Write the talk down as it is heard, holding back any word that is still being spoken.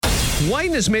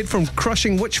Wine is made from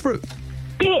crushing which fruit?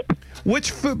 Grape. Which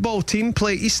football team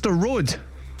play Easter Road?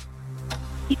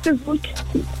 Easter Road.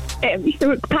 Easter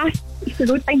Road. Pass. Easter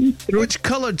Road. Easter Road. Which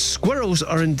coloured squirrels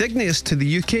are indigenous to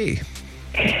the UK?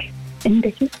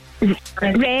 Indigenous.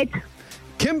 Red.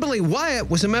 Kimberly Wyatt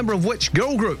was a member of which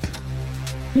girl group?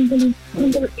 Pussycat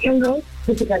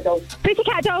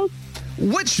Dolls.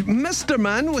 Which Mr.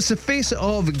 Man was the face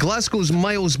of Glasgow's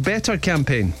Miles Better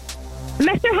campaign?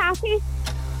 Mr. Happy.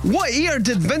 What ear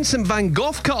did Vincent van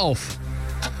Gogh cut off?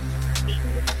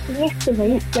 Left to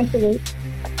right.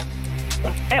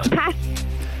 Pass.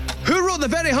 Who wrote The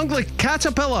Very Hungry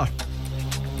Caterpillar?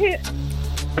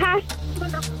 Pass.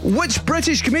 Which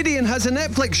British comedian has a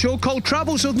Netflix show called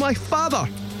Travels with My Father?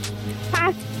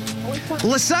 Pass.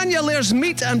 Lasagna layers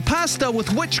meat and pasta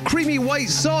with which creamy white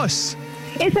sauce?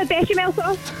 It's a bechamel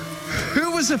sauce.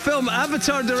 Who was the film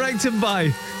Avatar directed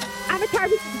by? Avatar.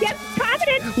 Yep.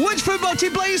 Providence. Which football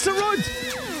team plays the road?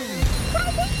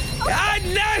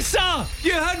 And Nessa!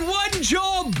 You had one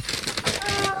job!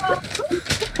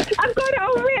 I've got it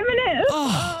all. Wait a minute.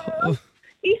 Oh.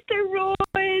 Easter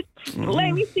Road.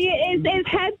 Let me see. It's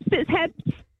Hibs. It's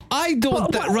Hibs. I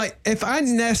don't right, if Aunt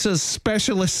Nessa's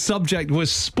specialist subject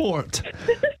was sport,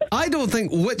 I don't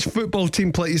think which football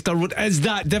team plays Easter Road is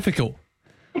that difficult.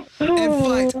 In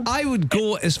fact, I would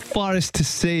go as far as to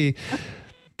say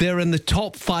they're in the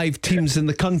top 5 teams in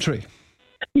the country.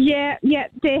 Yeah,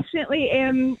 definitely.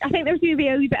 I think there's going to be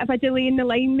a wee bit of a delay in the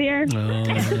line there. Oh,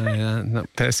 yeah, that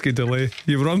pesky delay.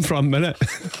 You were on for a minute.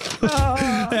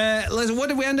 Listen, what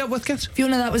did we end up with, kids?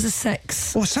 Fiona, that was a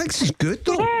 6. Oh, 6 is good,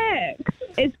 though. Yeah.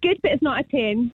 It's good, but it's not a 10.